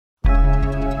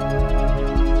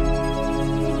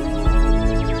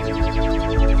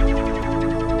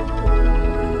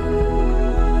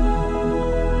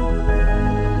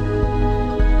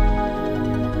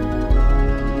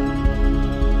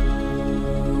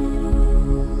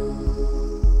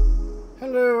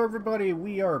everybody,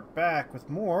 we are back with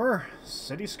more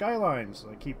City Skylines.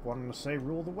 I keep wanting to say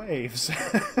rule the waves,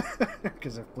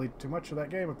 because I've played too much of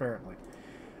that game apparently.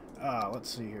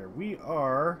 Let's see here. We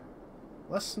are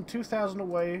less than 2,000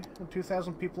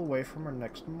 people away from our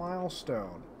next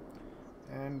milestone.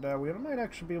 And we might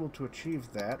actually be able to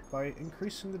achieve that by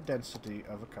increasing the density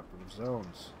of a couple of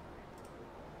zones.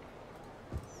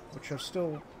 Which have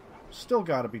still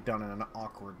got to be done in an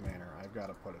awkward manner, I've got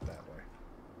to put it that way.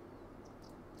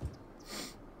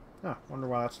 Huh, wonder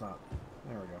why that's not.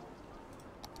 There we go.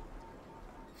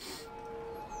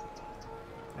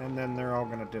 And then they're all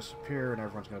going to disappear, and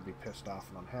everyone's going to be pissed off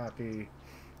and unhappy.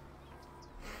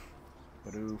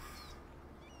 But oof.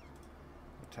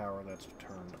 The tower that's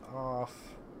turned off.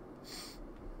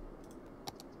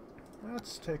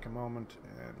 Let's take a moment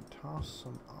and toss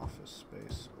some office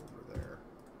space over there.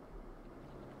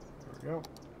 There we go.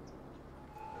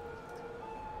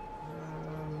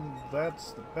 And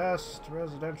that's the best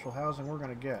residential housing we're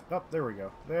going to get. Oh, there we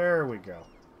go. There we go.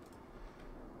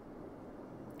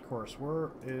 Of course, where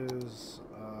is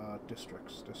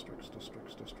districts?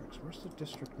 Where's the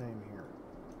district name here?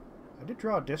 I did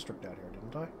draw a district out here,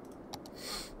 didn't I?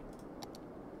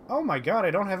 Oh my god,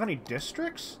 I don't have any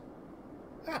districts?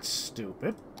 That's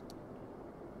stupid.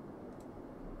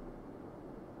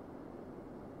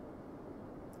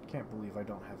 Can't believe I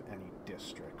don't have any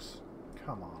districts.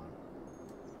 Come on.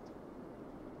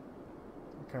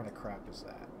 What kind of crap is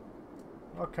that?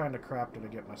 What kind of crap did I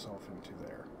get myself into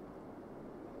there?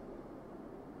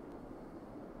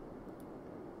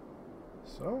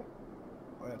 So,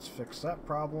 let's fix that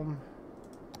problem.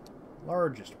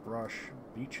 Largest brush,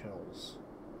 Beach Hills.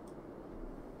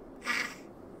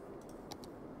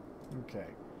 Okay.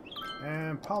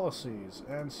 And policies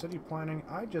and city planning.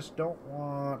 I just don't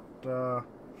want,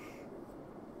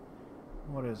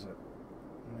 what is it?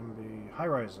 Maybe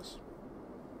high-rises.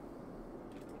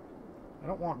 I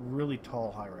don't want really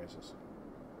tall high-rises.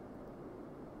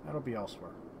 That'll be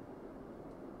elsewhere.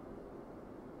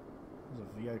 There's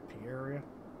a VIP area.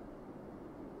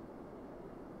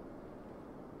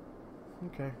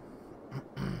 Okay.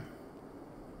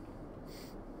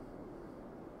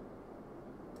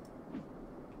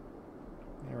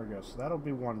 There we go. So that'll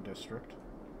be one district.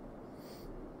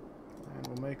 And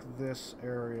we'll make this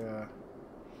area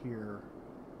here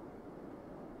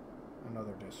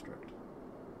another district.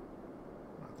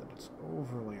 Not that it's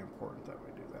overly important that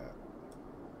we do that.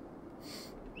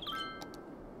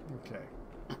 Okay.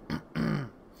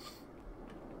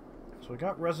 So we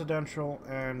got residential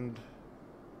and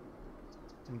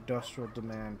industrial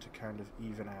demand to kind of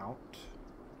even out.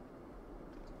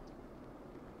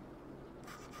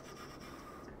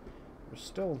 There's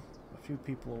still a few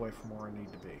people away from where I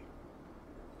need to be.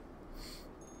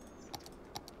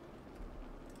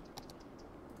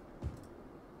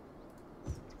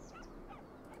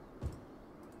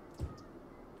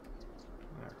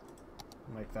 There.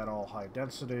 Make that all high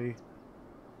density.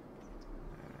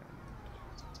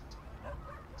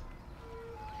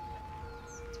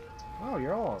 Oh,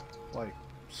 you're all, like,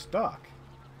 stuck.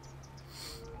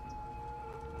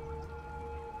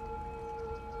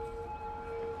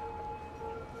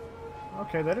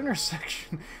 Okay, that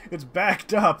intersection, it's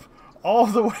backed up all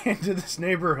the way into this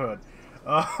neighborhood.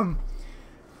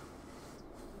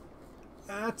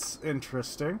 That's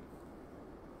interesting.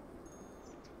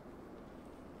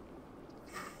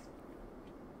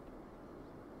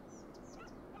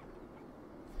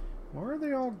 Where are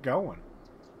they all going?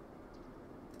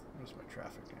 There's my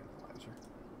traffic analyzer.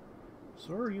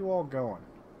 So where are you all going?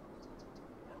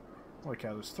 Holy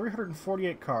cow, there's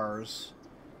 348 cars.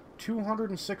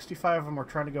 265 of them are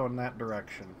trying to go in that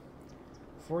direction.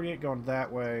 48 going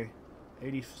that way.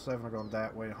 87 are going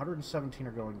that way. 117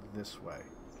 are going this way.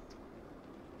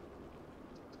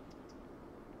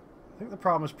 I think the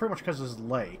problem is pretty much because this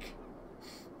lake.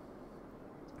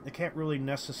 They can't really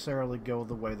necessarily go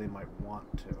the way they might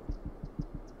want to.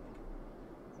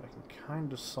 I can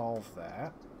kind of solve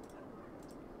that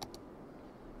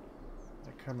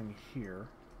by coming here.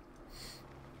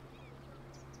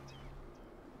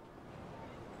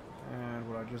 And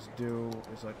what I just do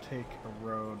is I take a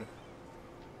road.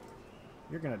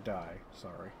 You're gonna die,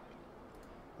 sorry.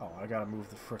 Oh, I gotta move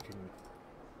the frickin'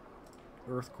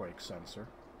 earthquake sensor.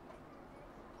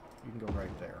 You can go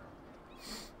right there.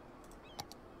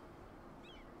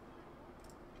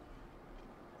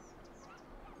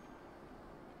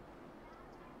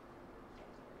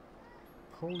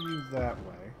 Pull you that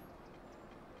way.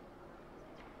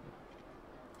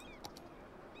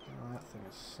 Now that thing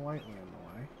is slightly in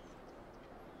the way.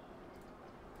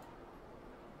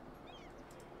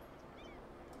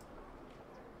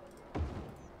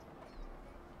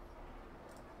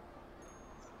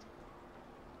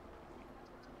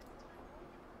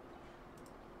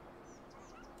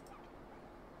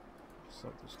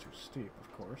 Slope is too steep,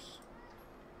 of course.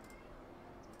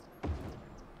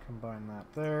 Combine that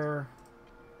there.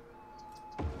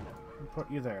 And put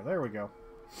you there. There we go.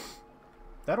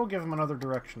 That'll give them another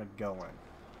direction to go in.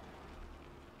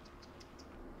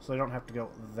 So they don't have to go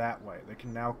that way. They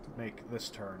can now make this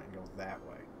turn and go that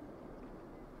way.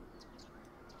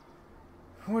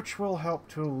 Which will help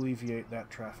to alleviate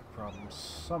that traffic problem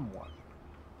somewhat.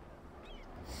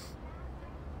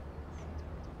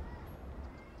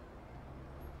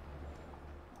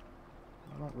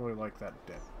 I don't really like that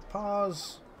dip.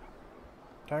 Pause.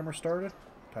 Timer started?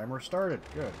 Timer started.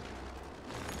 Good.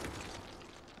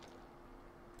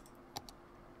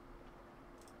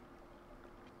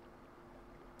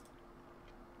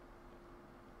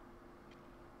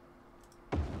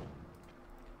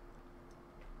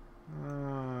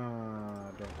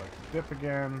 Don't like the dip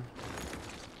again.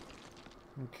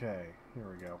 Okay, here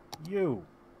we go. You!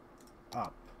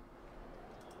 Up.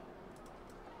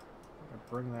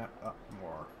 Bring that up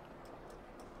more.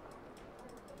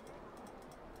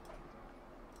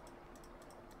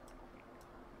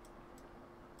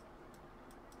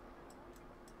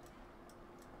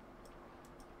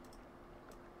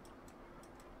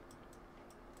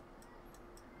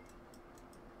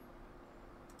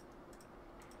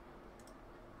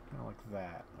 Kind of like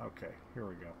that. Okay, here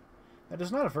we go. That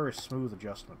is not a very smooth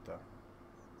adjustment, though.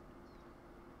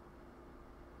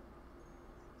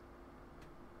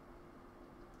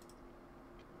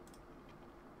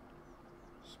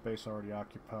 Space already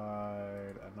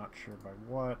occupied. I'm not sure by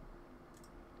what.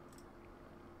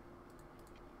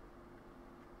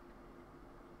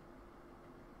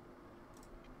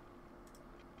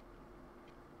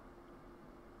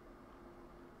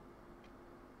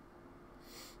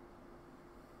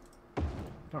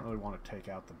 Don't really want to take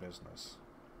out the business.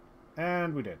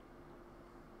 And we did.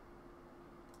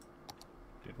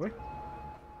 Did we?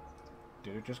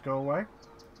 Did it just go away?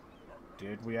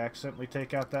 Did we accidentally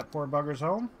take out that poor bugger's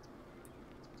home?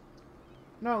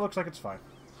 No, it looks like it's fine.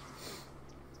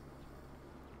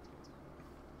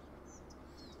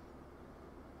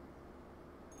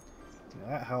 Yeah,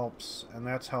 that helps, and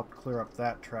that's helped clear up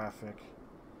that traffic.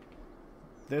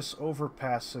 This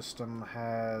overpass system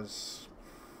has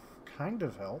kind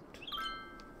of helped.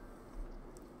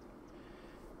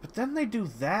 But then they do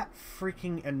that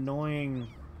freaking annoying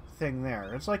thing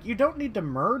there. It's like, you don't need to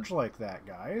merge like that,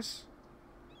 guys.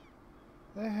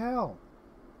 The hell?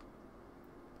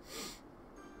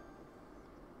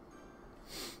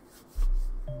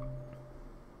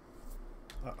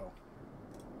 Uh-oh.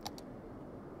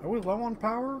 Are we low on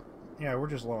power? Yeah, we're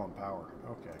just low on power.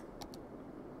 Okay.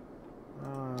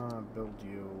 Build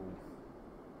you.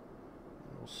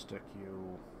 We'll stick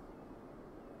you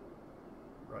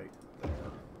right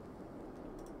there.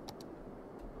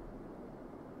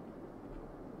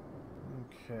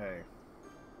 Okay.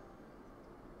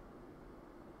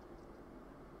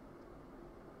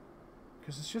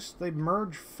 Because it's just, they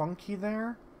merge funky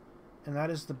there, and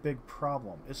that is the big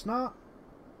problem. It's not,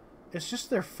 it's just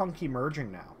they're funky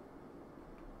merging now.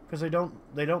 Because they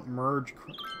don't merge,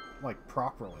 like,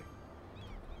 properly.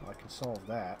 Well, I can solve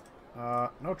that.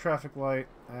 No traffic light,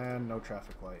 and no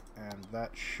traffic light. And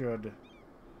that should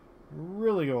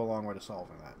really go a long way to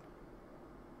solving that.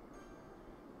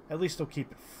 At least they'll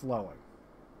keep it flowing.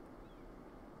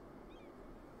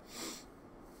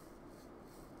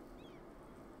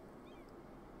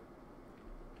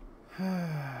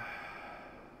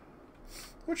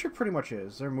 Which it pretty much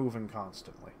is. They're moving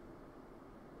constantly.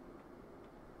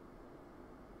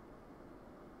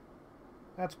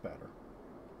 That's better.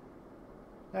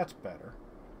 That's better.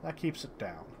 That keeps it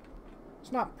down.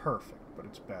 It's not perfect, but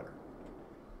it's better.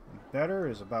 And better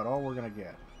is about all we're going to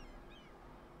get.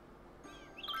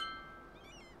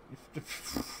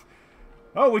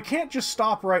 Oh, we can't just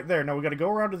stop right there. No, we got to go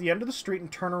around to the end of the street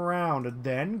and turn around and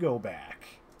then go back.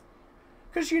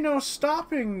 Because, you know,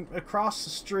 stopping across the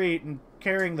street and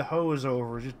carrying the hose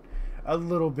over is just a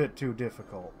little bit too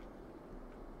difficult.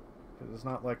 Because it's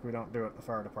not like we don't do it in the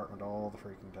fire department all the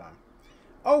freaking time.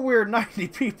 Oh, we're 90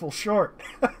 people short.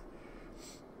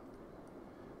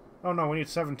 Oh, no, we need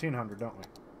 1,700, don't we?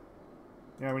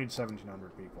 Yeah, we need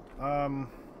 1,700 people.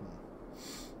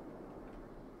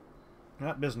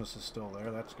 That business is still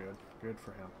there. That's good. Good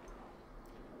for him.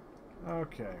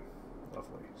 Okay.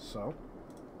 Lovely. So,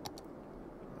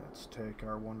 let's take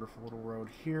our wonderful little road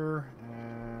here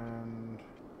and...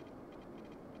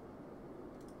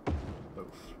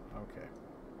 Boof. Okay.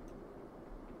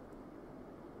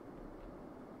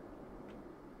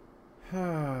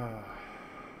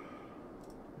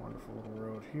 Wonderful little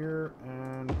road here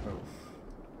and poof.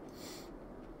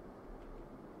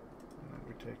 And then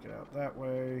we take it out that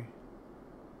way.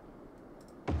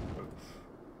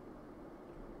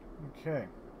 Okay.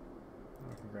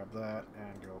 I can grab that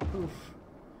and go poof.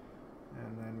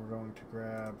 And then we're going to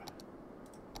grab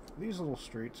these little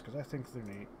streets, because I think they're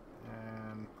neat,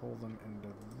 and pull them into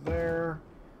there.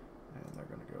 And they're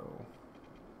going to go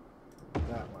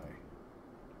that way.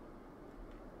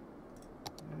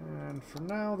 And for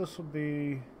now, this will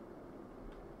be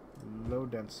low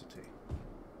density.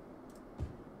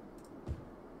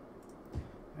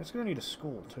 It's going to need a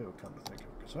school, too, come to think of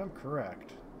it, because I'm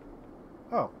correct.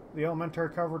 Oh, the elementary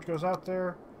coverage goes out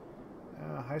there.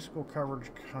 High school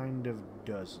coverage kind of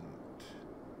doesn't.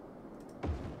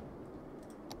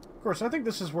 Of course, I think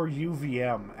this is where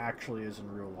UVM actually is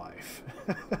in real life.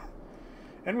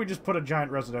 And we just put a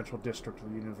giant residential district where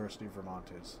the University of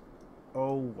Vermont is.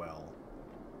 Oh, well.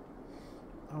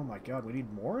 Oh my god, we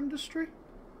need more industry?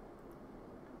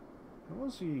 How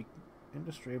was the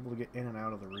industry able to get in and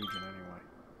out of the region anyway?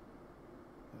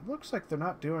 It looks like they're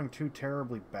not doing too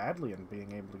terribly badly in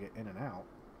being able to get in and out.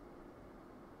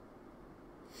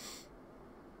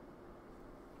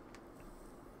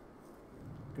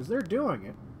 Because they're doing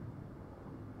it.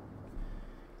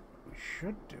 What we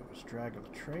should do is drag the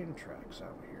train tracks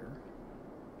out here.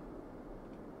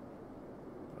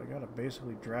 But I gotta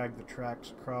basically drag the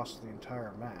tracks across the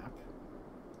entire map.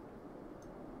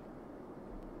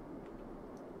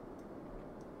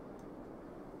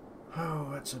 Oh,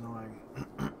 that's annoying.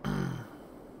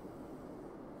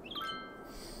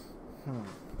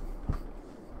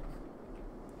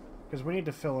 Because we need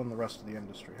to fill in the rest of the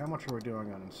industry. How much are we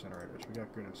doing on incinerators? We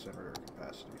got good incinerator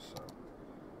capacity, so...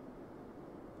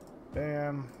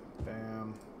 Bam,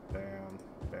 bam, bam,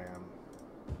 bam,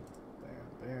 bam,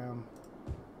 bam.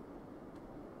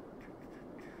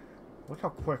 Look how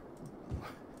quick...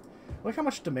 Look how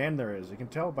much demand there is. You can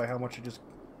tell by how much it just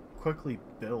quickly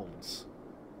builds.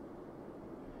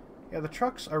 Yeah, the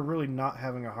trucks are really not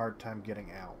having a hard time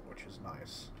getting out, which is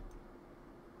nice.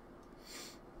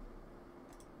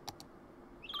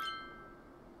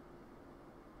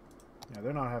 Yeah,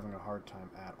 they're not having a hard time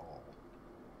at all.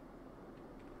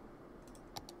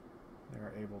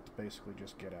 They're able to basically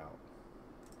just get out.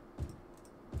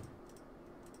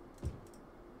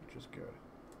 Which is good.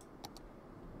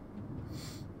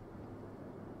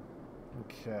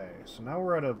 Okay, so now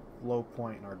we're at a low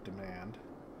point in our demand.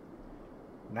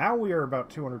 Now we are about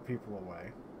 200 people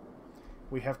away.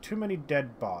 We have too many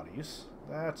dead bodies.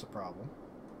 That's a problem.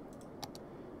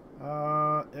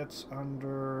 It's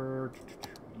under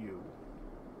you.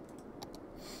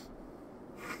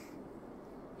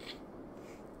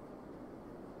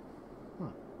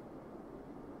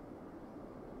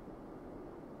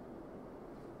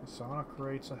 The sauna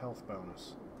creates a health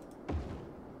bonus.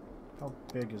 How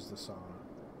big is the sauna?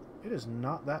 It is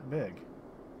not that big.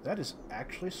 That is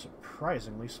actually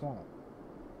surprisingly small.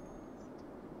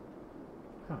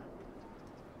 Huh.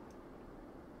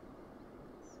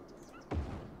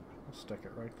 We'll stick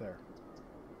it right there.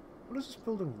 What does this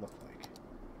building look like?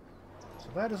 So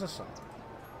that is a sauna.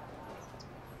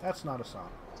 That's not a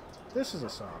sauna. This is a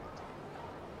sauna.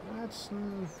 That's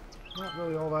not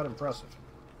really all that impressive.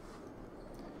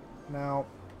 Now,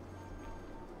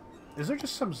 is there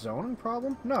just some zoning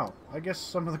problem? No. I guess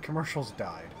some of the commercials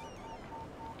died.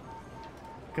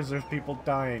 Because there's people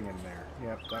dying in there.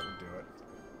 Yep, that would do it.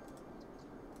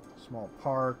 Small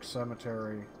park,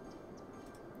 cemetery.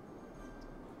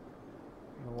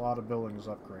 And a lot of buildings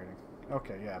upgrading.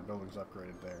 Okay, yeah, buildings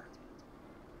upgraded there.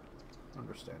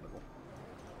 Understandable.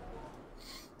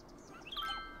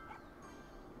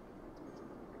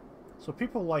 So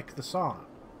people like the sauna.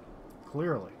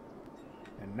 Clearly.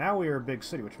 And now we are a big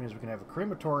city, which means we can have a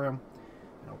crematorium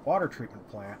and a water treatment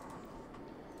plant.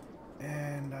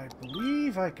 And I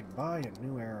believe I can buy a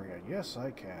new area. Yes, I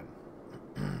can.